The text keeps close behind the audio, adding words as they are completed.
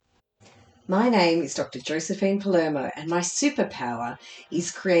My name is Dr. Josephine Palermo, and my superpower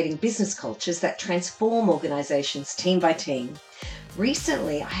is creating business cultures that transform organizations team by team.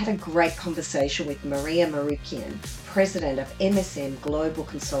 Recently, I had a great conversation with Maria Morukian, president of MSM Global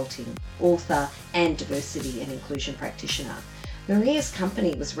Consulting, author, and diversity and inclusion practitioner. Maria's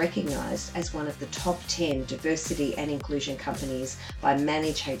company was recognized as one of the top 10 diversity and inclusion companies by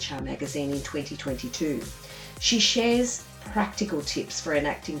Manage HR magazine in 2022. She shares practical tips for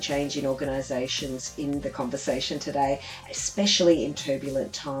enacting change in organisations in the conversation today, especially in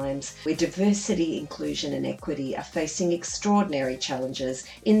turbulent times where diversity, inclusion and equity are facing extraordinary challenges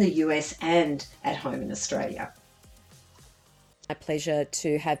in the US and at home in Australia. My pleasure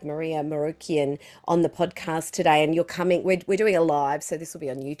to have Maria Morukian on the podcast today, and you're coming. We're doing a live, so this will be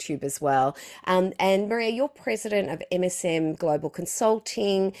on YouTube as well. And Maria, you're president of MSM Global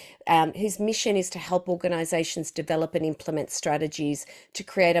Consulting, whose mission is to help organisations develop and implement strategies to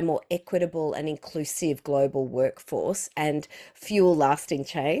create a more equitable and inclusive global workforce and fuel lasting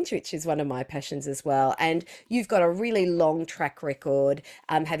change, which is one of my passions as well. And you've got a really long track record,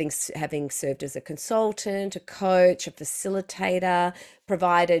 having served as a consultant, a coach, a facilitator,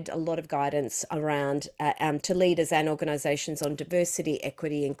 provided a lot of guidance around to leaders and organisations on diversity,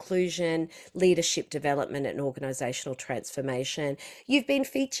 equity, inclusion, leadership development and organisational transformation. You've been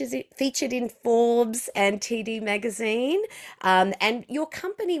featured in Forbes and TD magazine, and your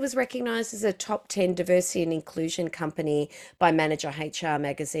company was recognised as a top 10 diversity and inclusion company by Manager HR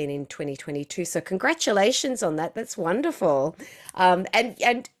magazine in 2022. So congratulations on that. That's wonderful.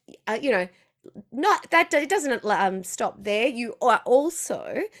 Not that it doesn't stop there. You are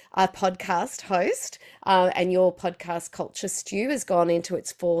also a podcast host, and your podcast Culture Stew has gone into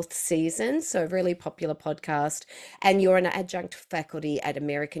its 4th season, so a really popular podcast. And you're an adjunct faculty at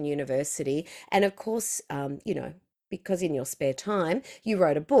American University, and of course, because in your spare time you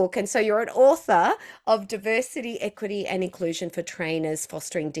wrote a book, and so you're an author of Diversity, Equity and Inclusion for Trainers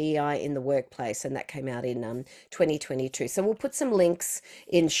Fostering DEI in the Workplace, and that came out in 2022. So we'll put some links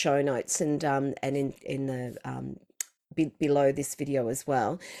in show notes and in the below this video as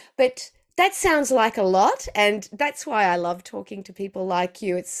well. But that sounds like a lot, and that's why I love talking to people like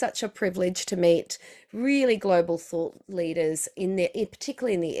you. It's such a privilege to meet really global thought leaders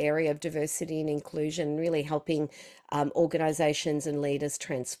particularly in the area of diversity and inclusion, really helping organizations and leaders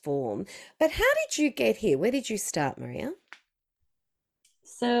transform. But how did you get here? Where did you start, Maria?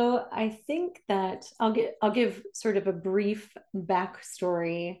 So I think that I'll give sort of a brief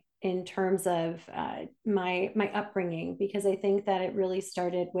backstory in terms of my upbringing, because I think that it really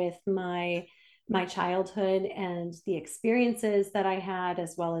started with my childhood and the experiences that I had,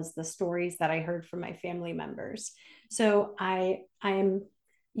 as well as the stories that I heard from my family members. So I'm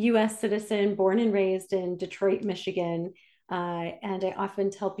U.S. citizen, born and raised in Detroit, Michigan, and I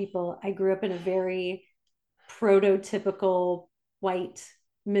often tell people I grew up in a very prototypical white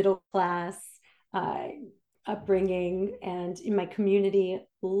middle class uh, upbringing, and in my community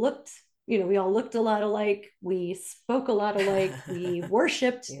we all looked a lot alike, we spoke a lot alike, we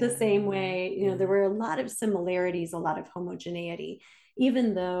worshiped Yeah, the same way. yeah. There were a lot of similarities, a lot of homogeneity,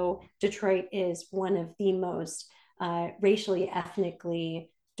 even though Detroit is one of the most racially, ethnically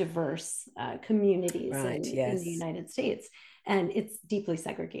diverse communities Right, in the yes. United States, and it's deeply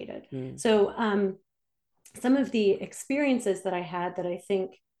segregated. Mm. So some of the experiences that I had that I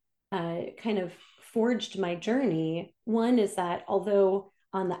think kind of forged my journey. One is that although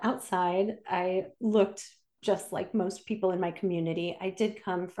on the outside I looked just like most people in my community, I did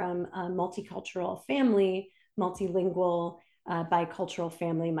come from a multicultural family, multilingual, bicultural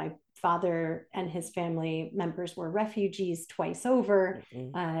family. My father and his family members were refugees twice over,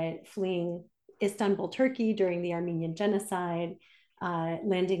 fleeing Istanbul, Turkey during the Armenian genocide,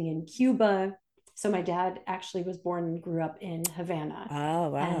 landing in Cuba. So my dad actually was born and grew up in Havana, Oh,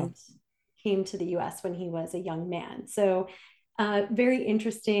 wow. and came to the US when he was a young man. So very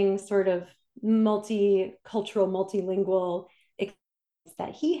interesting sort of multicultural, multilingual experience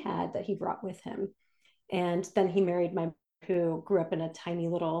that he brought with him. And then he married my who grew up in a tiny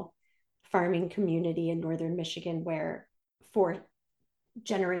little farming community in northern Michigan where for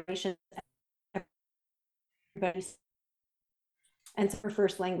generations everybody's, and so her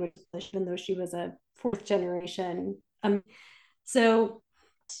first language was English, even though she was a 4th generation. So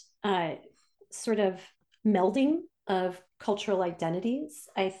uh, sort of melding of cultural identities,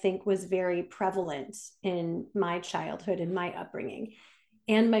 I think, was very prevalent in my childhood and my upbringing.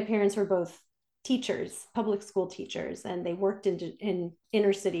 And my parents were both teachers, public school teachers, and they worked in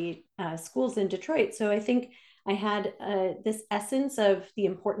inner city schools in Detroit. So I think I had this essence of the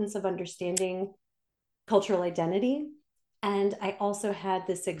importance of understanding cultural identity And I also had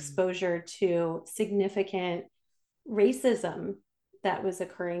this exposure to significant racism that was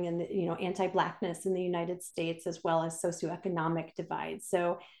occurring in the, anti-blackness in the United States, as well as socioeconomic divides.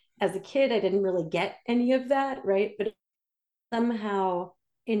 So as a kid, I didn't really get any of that, right? But somehow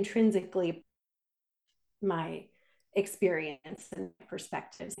intrinsically my experience and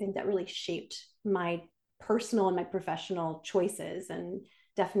perspectives, and that really shaped my personal and my professional choices, and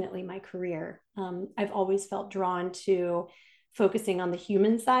definitely my career. I've always felt drawn to focusing on the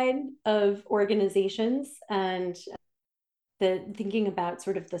human side of organizations, and the thinking about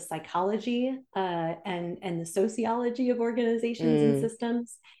sort of the psychology and the sociology of organizations and Mm,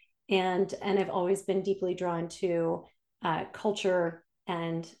 systems, and I've always been deeply drawn to culture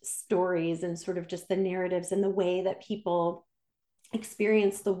and stories, and sort of just the narratives and the way that people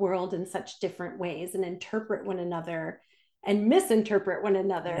experience the world in such different ways and interpret one another and misinterpret one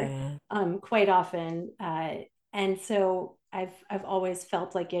another yeah. quite often. And so I've always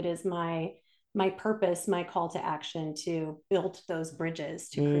felt like it is my purpose, my call to action, to build those bridges,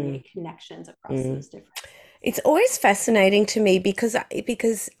 to Mm, create connections across mm. those different. It's always fascinating to me because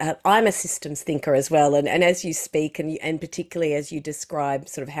I'm a systems thinker as well, and as you speak, and particularly as you describe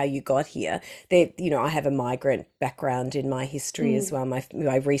sort of how you got here, there, I have a migrant background in my history as Mm, well,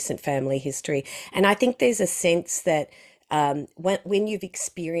 my recent family history, and I think there's a sense that when you've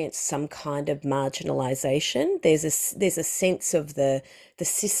experienced some kind of marginalization, there's a sense of the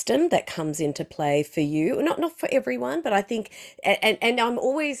system that comes into play for you. Not for everyone, but I think, and I'm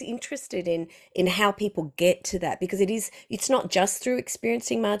always interested in how people get to that, because it's not just through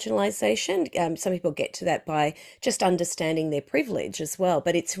experiencing marginalization. Some people get to that by just understanding their privilege as well,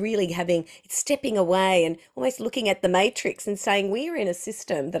 but it's stepping away and almost looking at the matrix and saying we're in a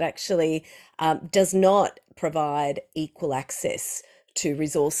system that actually does not provide equal access to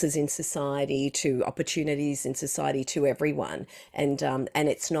resources in society, to opportunities in society, to everyone, and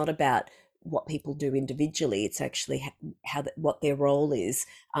it's not about what people do individually. It's actually what their role is,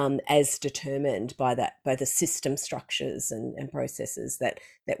 as determined by the system structures and processes that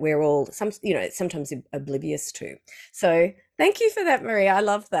we're all sometimes oblivious to. So thank you for that, Maria. I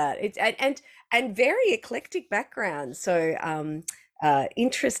love that. It's and very eclectic background. So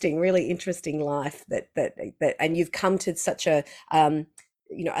interesting, really interesting life that and you've come to such a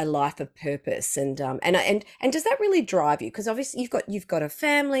life of purpose, and does that really drive you? Because obviously you've got a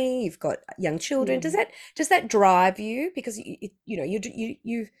family, you've got young children. Does mm. that drive you? Because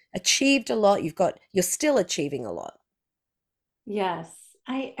you've achieved a lot. You're still achieving a lot. Yes,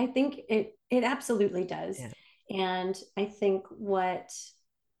 I think it absolutely does. Yeah. And I think what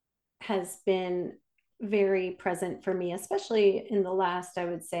has been very present for me, especially in the last, I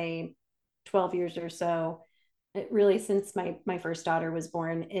would say, 12 years or so, really since my first daughter was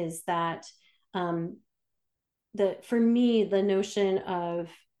born, is that um, for me, the notion of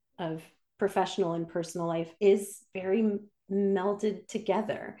professional and personal life is very melded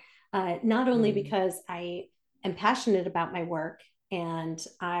together. Not only Mm, because I am passionate about my work and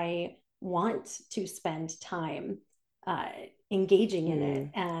I want to spend time uh, engaging in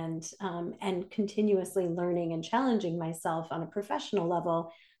it, mm, and continuously learning and challenging myself on a professional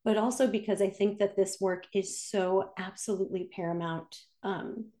level, but also because I think that this work is so absolutely paramount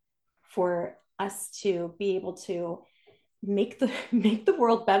for us to be able to make the make the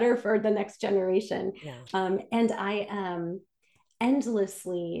world better for the next generation. yeah. And I am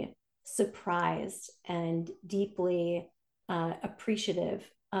endlessly surprised and deeply appreciative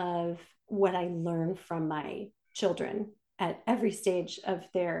of what I learn from my children at every stage of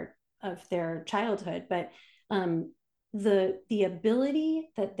their childhood. But the ability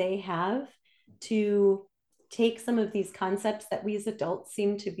that they have to take some of these concepts that we as adults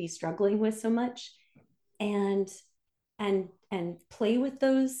seem to be struggling with so much, and and play with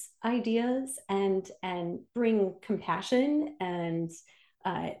those ideas, and bring compassion, and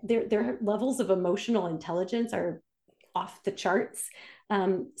their levels of emotional intelligence are off the charts.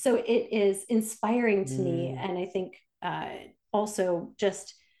 So it is inspiring to me, Mm, and I think also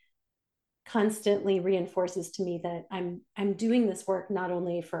just constantly reinforces to me that I'm doing this work not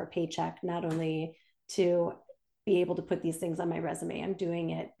only for a paycheck, not only to be able to put these things on my resume. I'm doing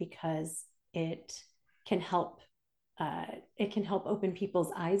it because it can help uh, it can help open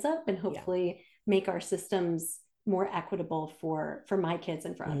people's eyes up, and yeah. hopefully make our systems more equitable for my kids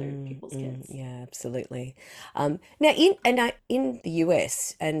and for other people's kids. Yeah, absolutely. Now, in the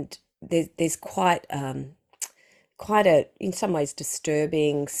US, and there's quite a, in some ways,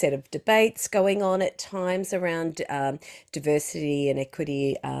 disturbing set of debates going on at times around diversity and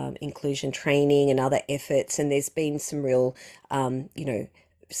equity, inclusion training and other efforts. And there's been some real,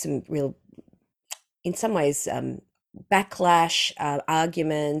 some real, in some ways, backlash,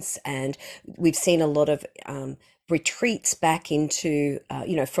 arguments, and we've seen a lot of retreats back into,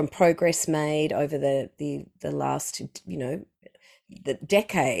 from progress made over the last, the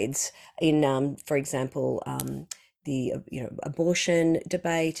decades in, for example, the abortion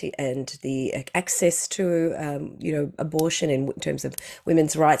debate and the access to abortion in terms of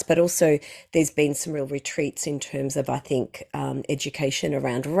women's rights, but also there's been some real retreats in terms of, I think, education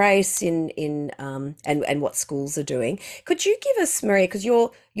around race and what schools are doing. Could you give us, Maria, because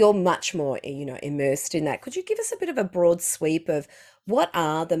you're much more immersed in that, could you give us a bit of a broad sweep of what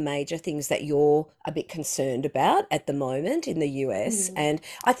are the major things that you're a bit concerned about at the moment in the US? Mm, And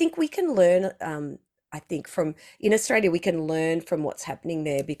I think we can learn, I think from in Australia, we can learn from what's happening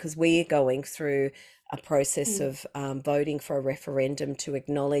there because we're going through a process mm, of voting for a referendum to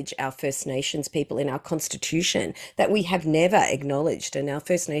acknowledge our First Nations people in our constitution that we have never acknowledged. And our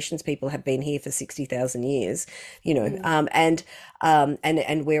First Nations people have been here for 60,000 years, mm,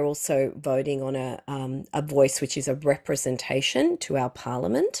 and we're also voting on a voice which is a representation to our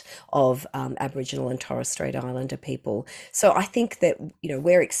parliament of Aboriginal and Torres Strait Islander people. So I think that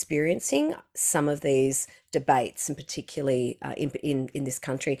we're experiencing some of these debates, and particularly in this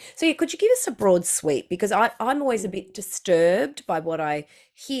country. So yeah, could you give us a broad sweep? Because I'm always a mm. bit disturbed by what I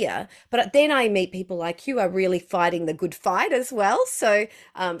hear, but then I meet people like you are really fighting the good fight as well. So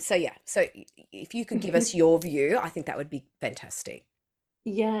yeah, so if you could give us your view, I think that would be fantastic.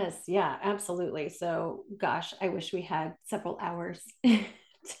 Yes, yeah, absolutely. So, gosh, I wish we had several hours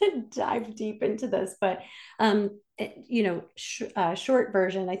to dive deep into this, but short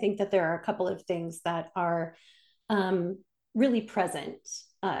version, I think that there are a couple of things that are um, really present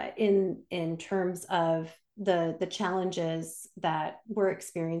in terms of the challenges that we're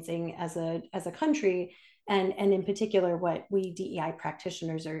experiencing as a country, and in particular what we DEI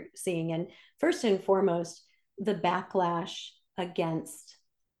practitioners are seeing. And first and foremost, the backlash against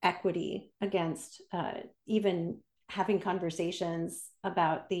equity, against even having conversations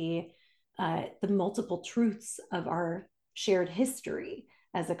about the multiple truths of our shared history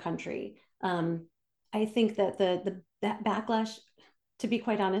as a country. I think that that backlash, to be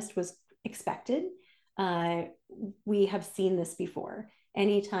quite honest, was expected. Uh, we have seen this before.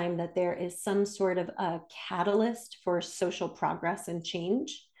 Anytime that there is some sort of a catalyst for social progress and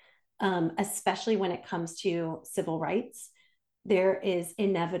change, especially when it comes to civil rights, there is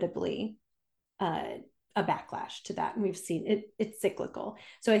inevitably uh, a backlash to that. And we've seen it, it's cyclical.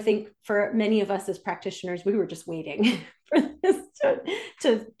 So I think for many of us as practitioners, we were just waiting for this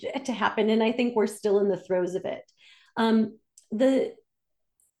to happen. And I think we're still in the throes of it. Um, the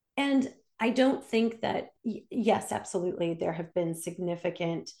and I don't think that, yes, absolutely, there have been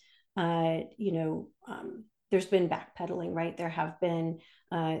significant, there's been backpedaling, right? There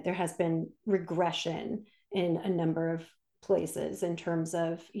has been regression in a number of places in terms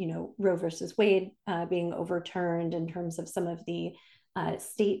of, Roe versus Wade being overturned, in terms of some of the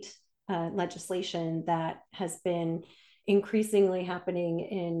state legislation that has been increasingly happening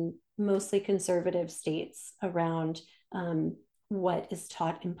in mostly conservative states around what is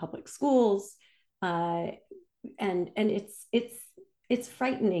taught in public schools, uh, and it's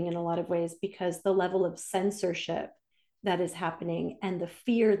frightening in a lot of ways because the level of censorship that is happening and the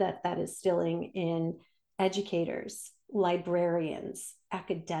fear that that is instilling in educators, librarians,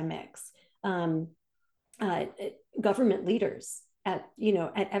 academics, um, uh, government leaders at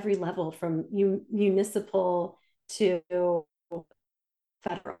every level, from municipal to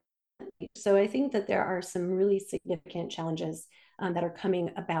federal. So I think that there are some really significant challenges that are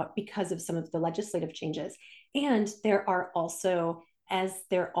coming about because of some of the legislative changes. And there are also, as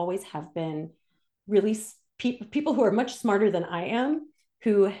there always have been, really people who are much smarter than I am,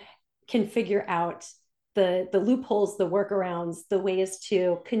 who can figure out the loopholes, the workarounds, the ways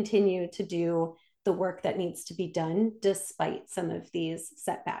to continue to do the work that needs to be done despite some of these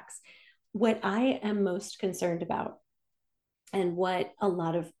setbacks. What I am most concerned about, and what a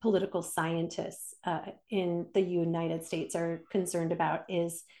lot of political scientists in the United States are concerned about,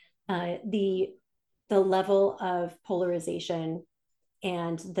 is the level of polarization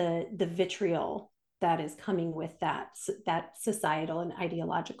and the vitriol that is coming with that societal and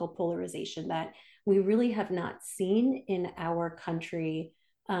ideological polarization that we really have not seen in our country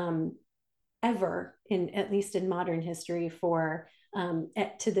ever, in at least in modern history, for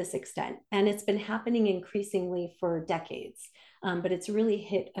to this extent. And it's been happening increasingly for decades, but it's really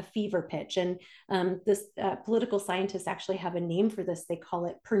hit a fever pitch. And this political scientists actually have a name for this. They call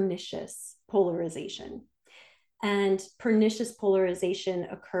it pernicious polarization. And pernicious polarization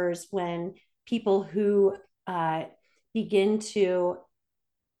occurs when people who begin to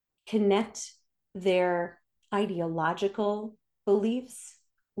connect their ideological beliefs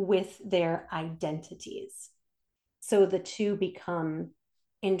with their identities. So the two become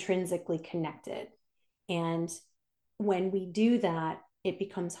intrinsically connected. And when we do that, it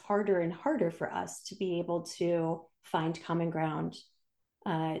becomes harder and harder for us to be able to find common ground,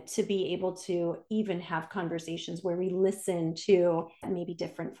 to be able to even have conversations where we listen to maybe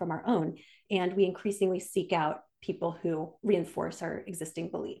different from our own. And we increasingly seek out people who reinforce our existing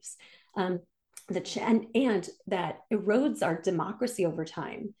beliefs. And that erodes our democracy over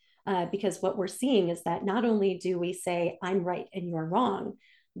time. Because what we're seeing is that not only do we say, I'm right and you're wrong,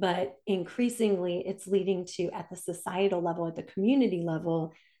 but increasingly it's leading to, at the societal level, at the community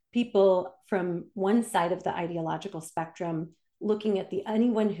level, people from one side of the ideological spectrum looking at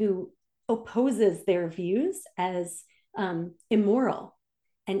anyone who opposes their views as immoral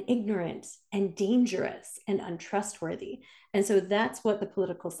and ignorant and dangerous and untrustworthy. And so that's what the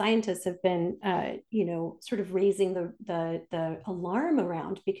political scientists have been, sort of raising the alarm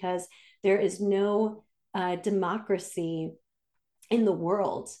around, because there is no democracy in the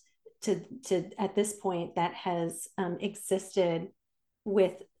world to at this point that has existed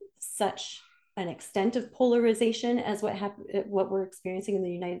with such an extent of polarization as what we're experiencing in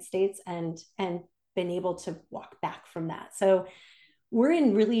the United States, and been able to walk back from that. So we're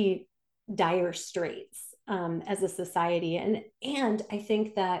in really dire straits as a society, and I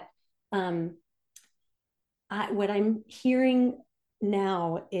think that what I'm hearing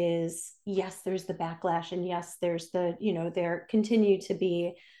now is, yes, there's the backlash, and yes, there's there continue to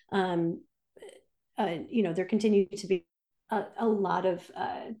be there continue to be a lot of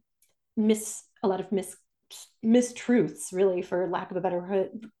mistruths, really, for lack of a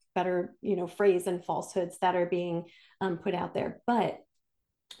better phrase, and falsehoods that are being put out there. But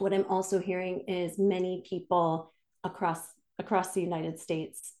what I'm also hearing is many people across the United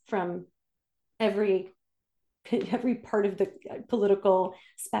States, from every part of the political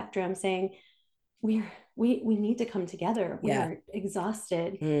spectrum, saying we need to come together. We Yeah. are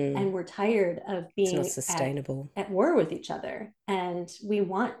exhausted, and we're tired of being It's not sustainable. at war with each other, and we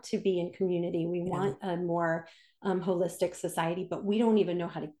want to be in community. We Yeah. want a more holistic society, but we don't even know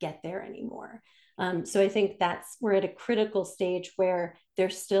how to get there anymore. So I think we're at a critical stage where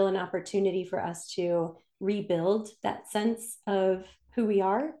there's still an opportunity for us to rebuild that sense of who we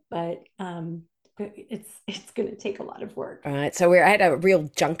are, but it's going to take a lot of work. All right. So we're at a real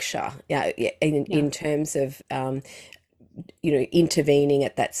juncture, yeah, in Yeah. terms of intervening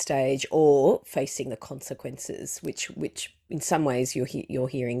at that stage or facing the consequences, which in some ways you're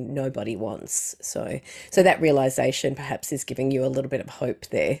hearing nobody wants. So that realization perhaps is giving you a little bit of hope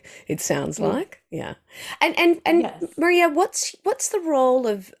there. It sounds like, yeah. And Yes. Maria, what's the role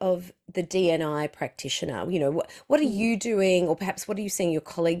of the DNI practitioner? What are you doing, or perhaps what are you seeing your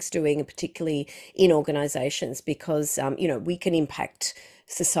colleagues doing, and particularly in organisations? Because we can impact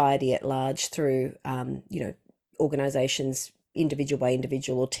society at large through organizations, individual by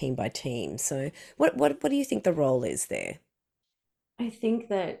individual or team by team. So what do you think the role is there? I think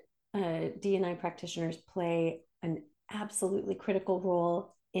that DNI practitioners play an absolutely critical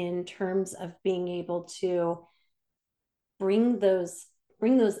role in terms of being able to bring those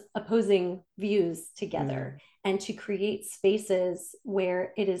opposing views together, and to create spaces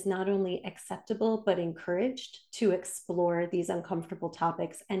where it is not only acceptable but encouraged to explore these uncomfortable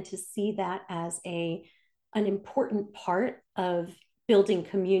topics, and to see that as an important part of building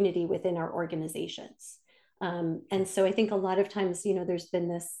community within our organizations. And so I think a lot of times, there's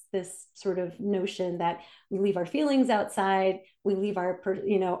been this sort of notion that we leave our feelings outside, we leave our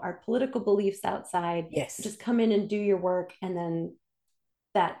political beliefs outside. Yes. Just come in and do your work, and then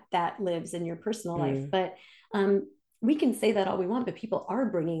that lives in your personal life. But we can say that all we want, but people are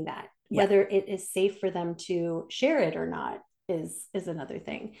bringing that. Yeah. Whether it is safe for them to share it or not is another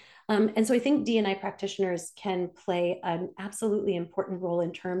thing. And so I think DNI practitioners can play an absolutely important role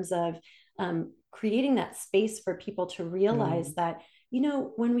in terms of creating that space for people to realize that,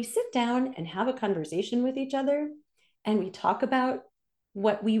 when we sit down and have a conversation with each other, and we talk about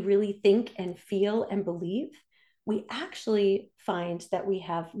what we really think and feel and believe, we actually find that we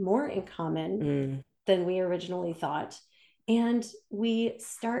have more in common than we originally thought. And we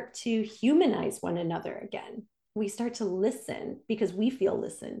start to humanize one another again. We start to listen because we feel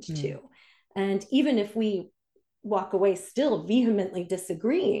listened to. And even if we walk away still vehemently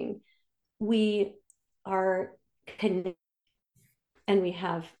disagreeing, we are connected, and we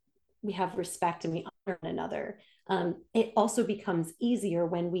have respect, and we honor one another. It also becomes easier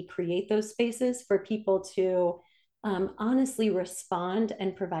when we create those spaces for people to honestly respond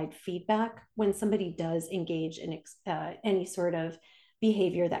and provide feedback when somebody does engage in any sort of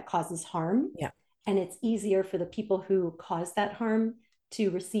behavior that causes harm. Yeah. and it's easier for the people who cause that harm to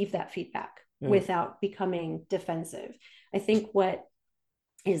receive that feedback Mm. without becoming defensive. I think what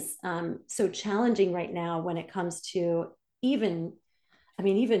is so challenging right now when it comes to even, I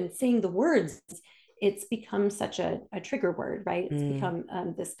mean, even saying the words, it's become such a trigger word, right? It's Mm.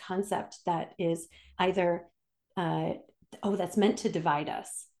 become this concept that is either, uh, oh, that's meant to divide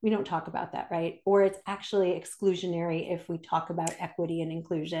us. We don't talk about that, right? Or it's actually exclusionary if we talk about equity and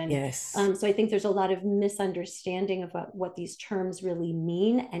inclusion. Yes. So I think there's a lot of misunderstanding about what these terms really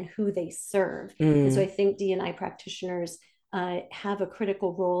mean and who they serve. And so I Mm. think D&I practitioners have a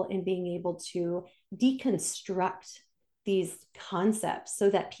critical role in being able to deconstruct these concepts so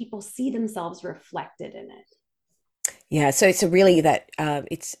that people see themselves reflected in it. Yeah, so it's a really that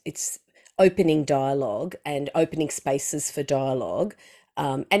it's opening dialogue and opening spaces for dialogue.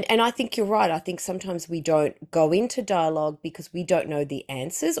 And I think you're right. I think sometimes we don't go into dialogue because we don't know the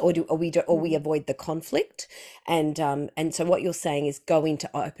answers, or we don't, or we Mm-hmm. avoid the conflict. And so what you're saying is go into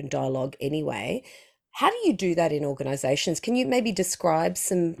open dialogue anyway. How do you do that in organizations? Can you maybe describe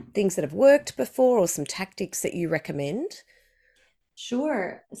some things that have worked before or some tactics that you recommend?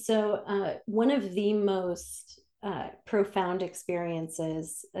 Sure. So, one of the most profound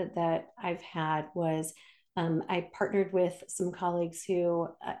experiences that I've had was I partnered with some colleagues who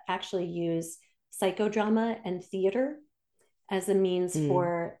actually use psychodrama and theater as a means Mm.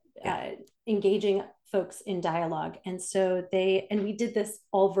 for Yeah. engaging folks in dialogue. And so and we did this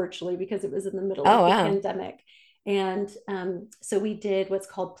all virtually because it was in the middle Oh, of the wow. pandemic. And so we did what's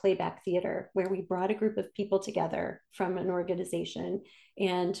called playback theater, where we brought a group of people together from an organization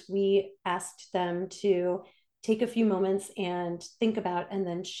and we asked them to take a few moments and think about and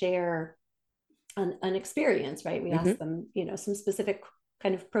then share an experience, right? We Hmm. asked them, some specific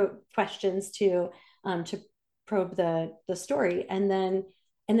kind of questions to probe the story, and then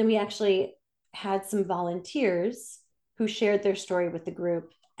we actually had some volunteers who shared their story with the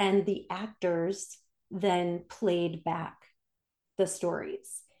group, and the actors then played back the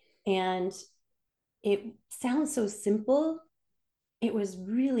stories. And it sounds so simple. It was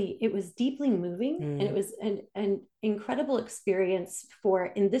deeply moving, and it Mm. was an incredible experience for,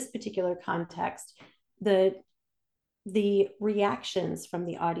 in this particular context, the the reactions from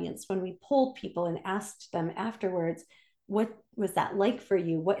the audience when we polled people and asked them afterwards, what was that like for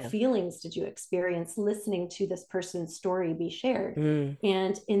you? What Yeah. feelings did you experience listening to this person's story be shared? Mm.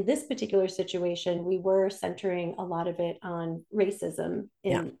 And in this particular situation, we were centering a lot of it on racism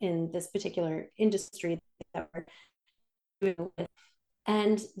Yeah. in this particular industry that we're doing with.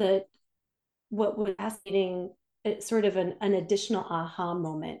 And the what was fascinating, sort of an additional aha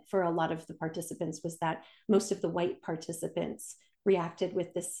moment for a lot of the participants, was that most of the white participants reacted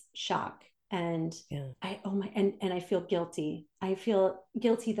with this shock. And Yeah. I feel guilty. I feel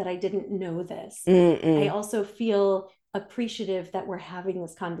guilty that I didn't know this. I Mm-mm. also feel appreciative that we're having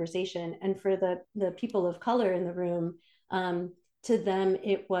this conversation. And for the people of color in the room, to them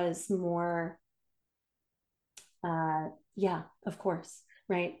it was more, yeah, of course,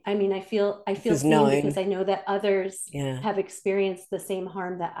 right? I mean, I This feel is seen because known. I know that others Yeah. have experienced the same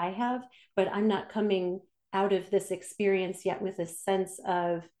harm that I have, but I'm not coming out of this experience yet with a sense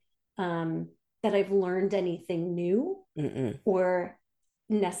of, um, that I've learned anything new, Mm-mm. or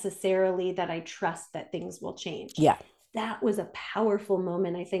necessarily that I trust that things will change. Yeah. That was a powerful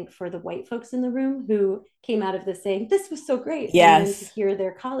moment, I think, for the white folks in the room who came out of this saying, "This was so great," and then to Yes. hear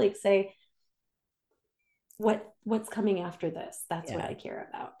their colleagues say, what's coming after this, that's what Yeah. I care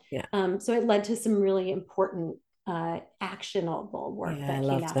about. Yeah. So it led to some really important actionable work Yeah. I that came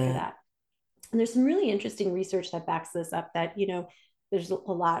love after that. that. And there's some really interesting research that backs this up, that there's a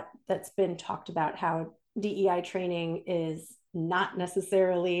lot that's been talked about how DEI training is not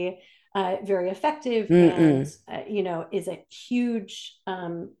necessarily very effective, and Mm-mm. is a huge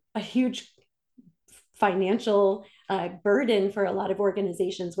financial burden for a lot of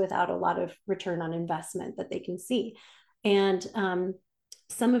organizations without a lot of return on investment that they can see. And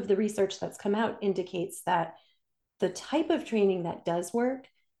some of the research that's come out indicates that the type of training that does work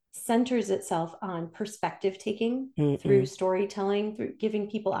centers itself on perspective taking through Mm-mm. storytelling, through giving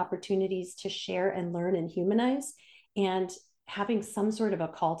people opportunities to share and learn and humanize, and having some sort of a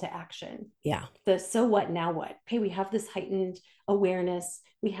call to action. Yeah. The so what, now what? Okay, we have this heightened awareness,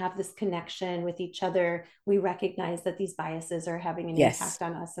 we have this connection with each other, we recognize that these biases are having an Yes. impact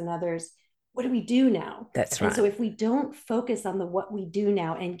on us and others. What do we do now? That's And so right. if we don't focus on the what we do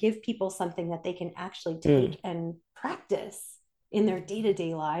now and give people something that they can actually Mm. take and practice in their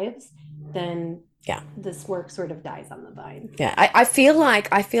day-to-day lives, then Yeah. this work sort of dies on the vine. Yeah, I feel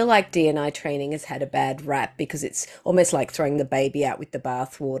like D&I training has had a bad rap because it's almost like throwing the baby out with the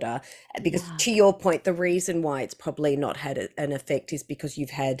bathwater. Because Yeah. to your point, the reason why it's probably not had an effect is because you've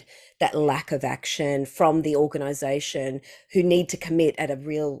had that lack of action from the organization who need to commit at a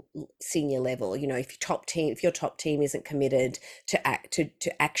real senior level. If your top team isn't committed to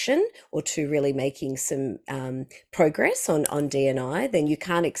action or to really making some progress on D&I, then you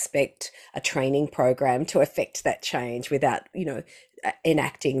can't expect a training program to affect that change without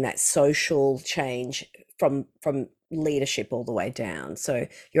enacting that social change from leadership all the way down. So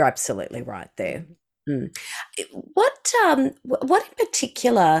you're absolutely right there. Mhm. Mm. What in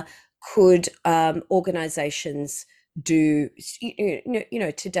particular could organizations do,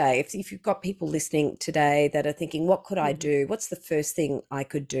 today, if you've got people listening today that are thinking, what could I Mhm. do, what's the first thing I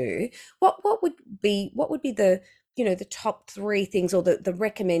could do, what would be the top three things, or the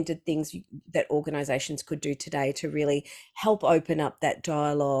recommended things that organizations could do today to really help open up that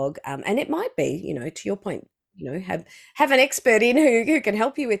dialogue? And it might be, to your point, have an expert in who can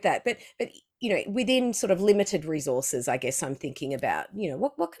help you with that. But within sort of limited resources, I guess I'm thinking about,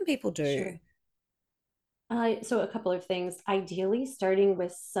 what can people do? Sure. So a couple of things. Ideally, starting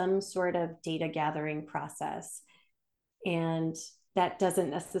with some sort of data gathering process, and that doesn't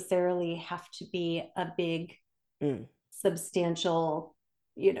necessarily have to be a big, Mm, substantial,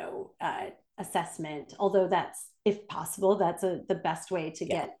 assessment. Although that's, if possible, that's the best way to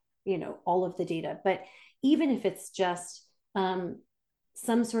yeah. get all of the data. But even if it's just um,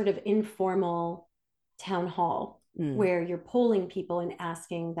 some sort of informal town hall Mm, where you're polling people and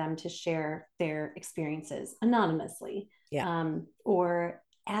asking them to share their experiences anonymously, yeah. or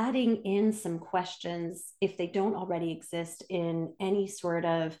adding in some questions if they don't already exist in any sort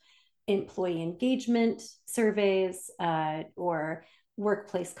of employee engagement surveys, or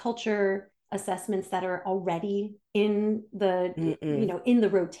workplace culture assessments that are already in the Mm-mm. in the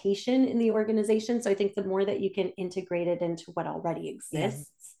rotation in the organization. So I think the more that you can integrate it into what already Yeah.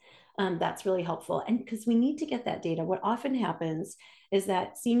 exists, that's really helpful. And because we need to get that data, what often happens is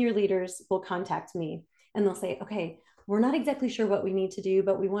that senior leaders will contact me and they'll say, okay, we're not exactly sure what we need to do,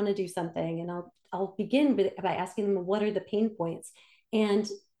 but we want to do something. And I'll begin by asking them, what are the pain points? And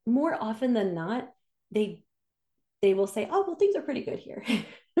more often than not, they they will say, oh, well, things are pretty good here.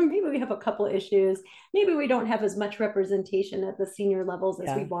 Maybe we have a couple of issues. Maybe we don't have as much representation at the senior levels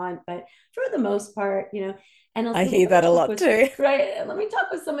as we Yeah. want, but for the most part, and I'll I say, well, hear let me that a talk lot with, too. right, let me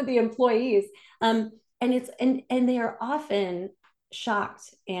talk with some of the employees. And it's, and they are often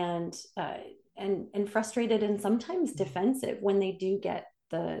shocked and frustrated and sometimes defensive when they do get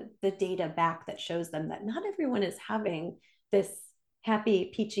the data back that shows them that not everyone is having this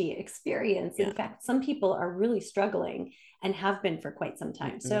happy, peachy experience. Yeah. In fact, some people are really struggling and have been for quite some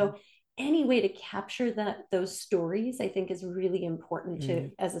time. Mm-mm. So any way to capture those stories, I think, is really important to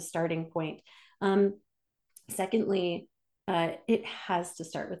Mm. as a starting point. Um, Secondly, it has to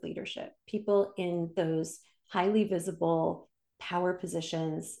start with leadership. People in those highly visible power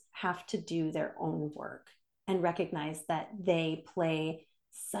positions have to do their own work and recognize that they play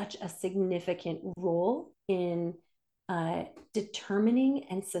such a significant role in determining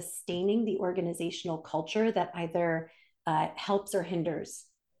and sustaining the organizational culture that either helps or hinders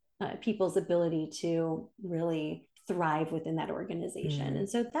people's ability to really thrive within that organization. Mm. And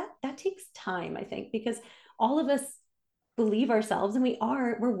so that takes time, I think, because all of us believe ourselves, and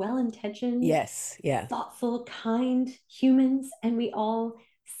we're well-intentioned, Yes. Yeah. thoughtful, kind humans, and we all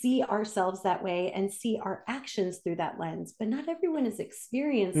see ourselves that way and see our actions through that lens. But not everyone is Mm.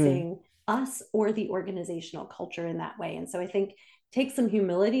 experiencing us or the organizational culture in that way. And so I think take some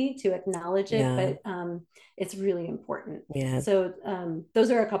humility to acknowledge it, Yeah. but it's really important. Yeah. So those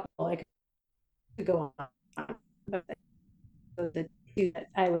are a couple I could go on, but the two that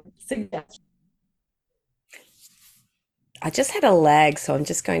I would suggest. I just had a lag, so I'm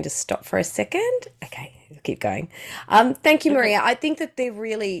just going to stop for a second. Okay, keep going. Thank you, Maria. Okay. I think that they're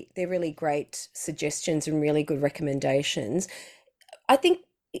really great suggestions and really good recommendations. I think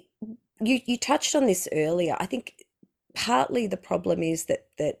you touched on this earlier. I think partly the problem is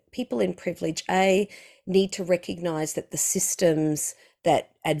that people in privilege need to recognize that the systems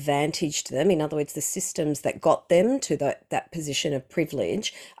that advantaged them, in other words, the systems that got them to that position of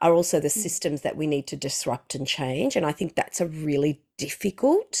privilege, are also the systems that we need to disrupt and change. And I think that's a really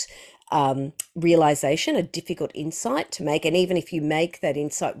difficult realization, a difficult insight to make. And even if you make that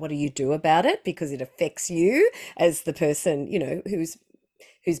insight, what do you do about it? Because it affects you as the person,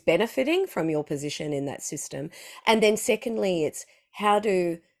 who's benefiting from your position in that system. And then secondly, it's how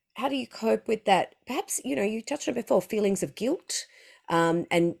do you cope with that? Perhaps, you touched on it before, feelings of guilt,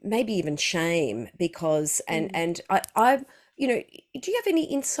 and maybe even shame because Mm. and I you know, do you have any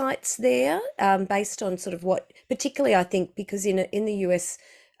insights there based on sort of what, particularly I think because in the US,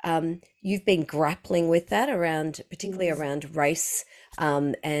 you've been grappling with that around, particularly Mm. around race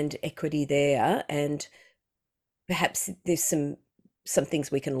and equity there, and perhaps there's some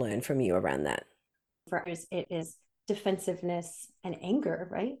things we can learn from you around that. For others, it is defensiveness and anger,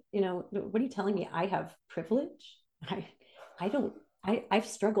 right? You know, what are you telling me? I have privilege? I, I don't, I've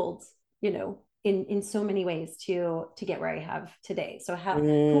struggled, you know, in so many ways to get where I have today. So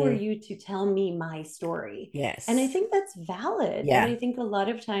who are Mm, you to tell me my story? And I yes. think that's valid. And Yeah. I think a lot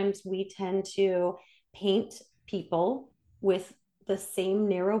of times we tend to paint people with the same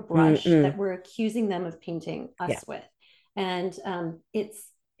narrow Mm, brush mm, that we're accusing them of painting yeah. us with. And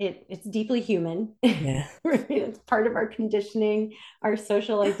it's deeply human. Yeah. It's part of our conditioning, our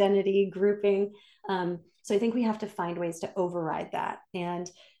social identity grouping. So I think we have to find ways to override that. And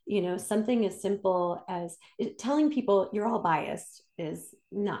you know, something as simple as telling people you're all biased is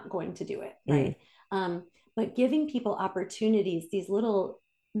not going to do it, Mm, right? But giving people opportunities, these little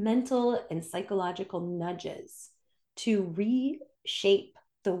mental and psychological nudges to reshape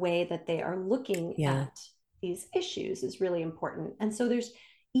the way that they are looking yeah. at these issues is really important. And so there's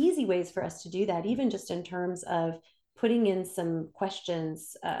easy ways for us to do that, even just in terms of putting in some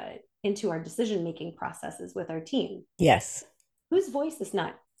questions into our decision making processes with our team. Yes. Whose voice is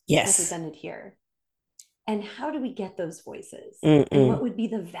not Yes. represented here? And how do we get those voices? Mm, And mm, what would be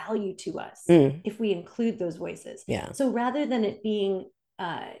the value to us mm, if we include those voices? yeah. So rather than it being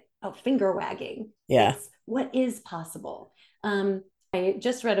a finger wagging, Yeah. it's what is possible. I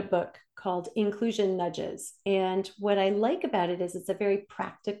just read a book called Inclusion Nudges. And what I like about it is it's a very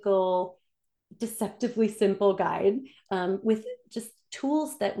practical, deceptively simple guide with just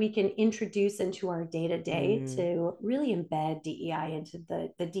tools that we can introduce into our day to day Mm, to really embed DEI into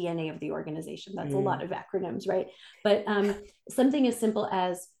the DNA of the organization. That's a mm, lot of acronyms, right? But something as simple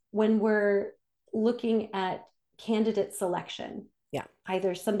as when we're looking at candidate selection, yeah.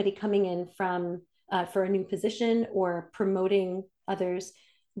 either somebody coming in from for a new position or promoting others,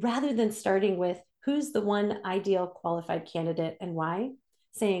 rather than starting with who's the one ideal qualified candidate and why,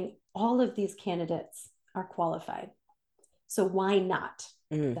 saying all of these candidates are qualified. So why not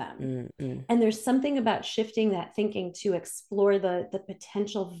Mm, them? mm, mm. And there's something about shifting that thinking to explore the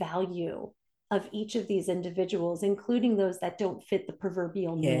potential value of each of these individuals, including those that don't fit the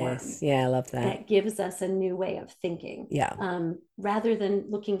proverbial norm, Yes. Yeah, I love that. that gives us a new way of thinking Yeah. rather than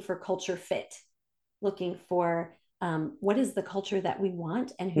looking for culture fit, looking for what is the culture that we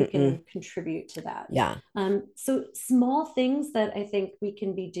want and who Mm-mm. can contribute to that. Yeah. So small things that I think we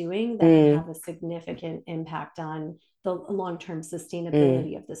can be doing that can Mm, have a significant impact on the long-term mm,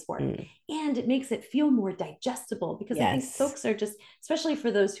 sustainability of this work. mm. And it makes it feel more digestible because I think Yes. folks are just, especially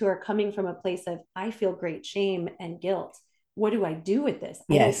for those who are coming from a place of, I feel great shame and guilt. What do I do with this?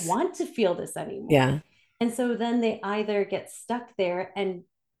 I don't Yes. want to feel this anymore. Yeah. And so then they either get stuck there and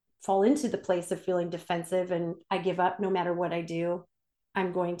fall into the place of feeling defensive and I give up no matter what I do.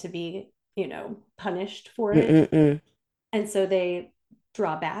 I'm going to be, you know, punished for it. Mm-mm-mm. And so they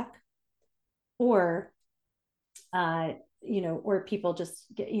draw back or uh or people just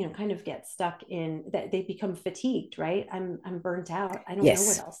get, kind of get stuck in that they become fatigued, right? I'm burnt out. I don't know what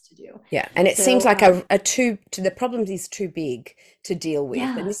Yes. else to do. Yeah, and it seems So like a too to the problems is too big to deal with,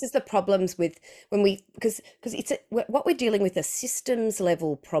 and yeah, this is the problems with when we because what we're dealing with are systems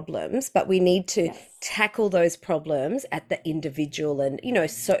level problems, but we need to yes. tackle those problems at the individual and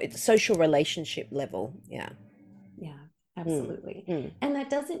social relationship level. Yeah. Yeah, Mm, absolutely. mm, And that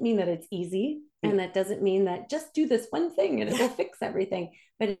doesn't mean that it's easy. mm. And that doesn't mean that just do this one thing and it will fix everything.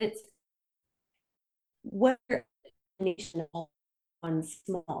 But it's what are nation on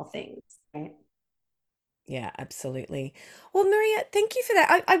small things, right? Yeah, absolutely. Well, Maria, thank you for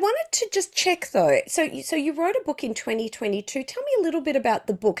that. I wanted to just check though. So you wrote a book in 2022. Tell me a little bit about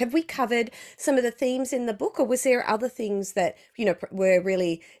the book. Have we covered some of the themes in the book, or was there other things that, were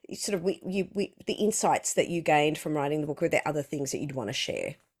really sort of the insights that you gained from writing the book? Were there other things that you'd want to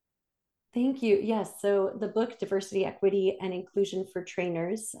share? Thank you. Yes. So the book, Diversity, Equity, and Inclusion for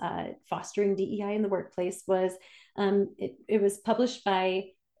Trainers, Fostering DEI in the Workplace, it was published by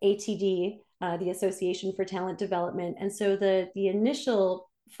ATD, the Association for Talent Development. And so the initial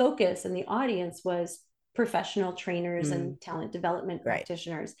focus and the audience was professional trainers Mm, and talent development great.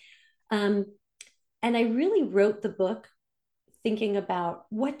 practitioners. Um, and I really wrote the book thinking about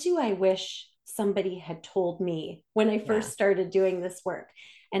what do I wish somebody had told me when I Yeah. first started doing this work.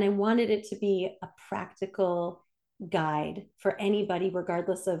 And I wanted it to be a practical guide for anybody,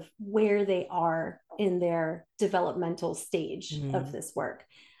 regardless of where they are in their developmental stage of this work.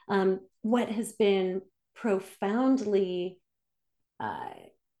 What has been profoundly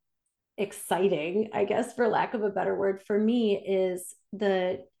exciting, I guess, for lack of a better word, for me is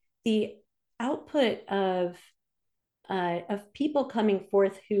the output of people coming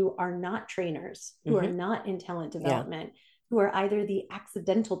forth who are not trainers, who are not in talent development, who are either the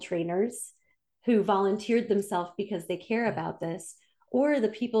accidental trainers who volunteered themselves because they care about this, or the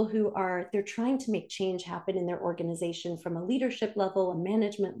people who are, they're trying to make change happen in their organization from a leadership level, a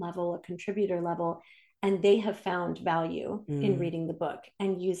management level, a contributor level, and they have found value in reading the book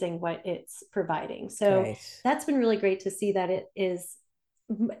and using what it's providing. So that's been really great to see that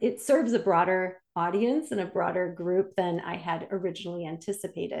it serves a broader audience and a broader group than I had originally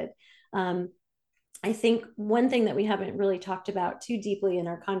anticipated. I think one thing that we haven't really talked about too deeply in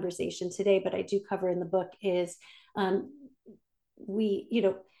our conversation today, but I do cover in the book, is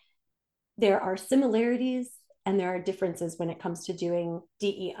there are similarities and there are differences when it comes to doing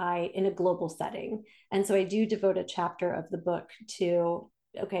DEI in a global setting. And so I do devote a chapter of the book to,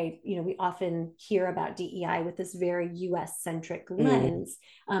 okay, we often hear about DEI with this very US centric lens,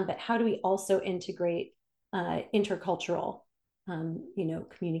 but how do we also integrate intercultural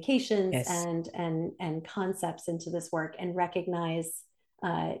communications and concepts into this work, and recognize,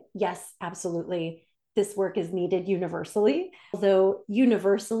 yes, absolutely, this work is needed universally. Although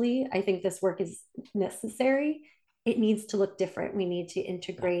universally, I think this work is necessary, it needs to look different. We need to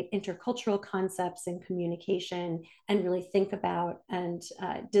integrate intercultural concepts and communication and really think about and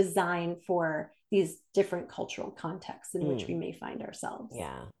design for these different cultural contexts in which we may find ourselves.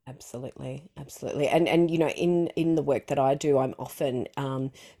 Yeah, absolutely. Absolutely. And in the work that I do, I'm often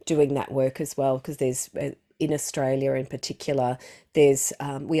doing that work as well, because there's in Australia in particular, there's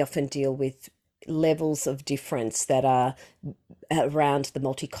we often deal with levels of difference that are around the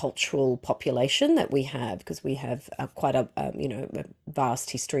multicultural population that we have, because we have quite a vast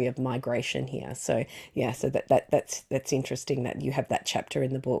history of migration here. So yeah, so that's interesting that you have that chapter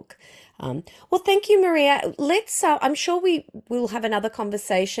in the book. Well, thank you, Maria. Let's I'm sure we will have another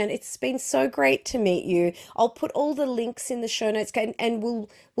conversation. It's been so great to meet you. I'll put all the links in the show notes, and we'll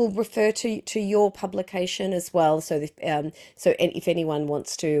refer to your publication as well, so if anyone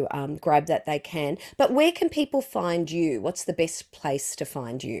wants to grab that, they can. But where can people find you? What's the best place to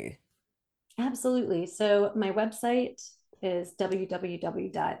find you? Absolutely. So my website is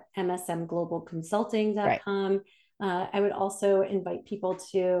www.msmglobalconsulting.com. I would also invite people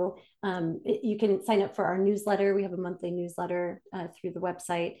to, you can sign up for our newsletter. We have a monthly newsletter through the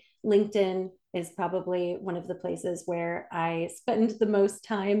website. LinkedIn is probably one of the places where I spend the most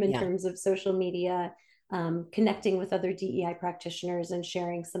time in terms of social media, connecting with other DEI practitioners and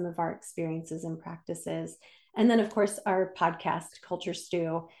sharing some of our experiences and practices. And then, of course, our podcast, Culture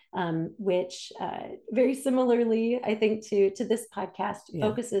Stew, which very similarly, I think, to this podcast,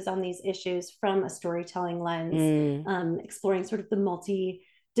 focuses on these issues from a storytelling lens, exploring sort of the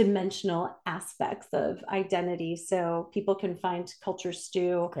multi-dimensional aspects of identity. So people can find Culture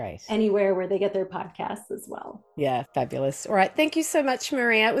Stew anywhere where they get their podcasts as well. Yeah, fabulous. All right. Thank you so much,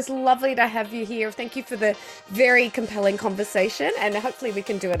 Maria. It was lovely to have you here. Thank you for the very compelling conversation, and hopefully we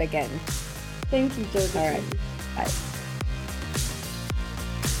can do it again. Thank you, Josephine. All right. Bye.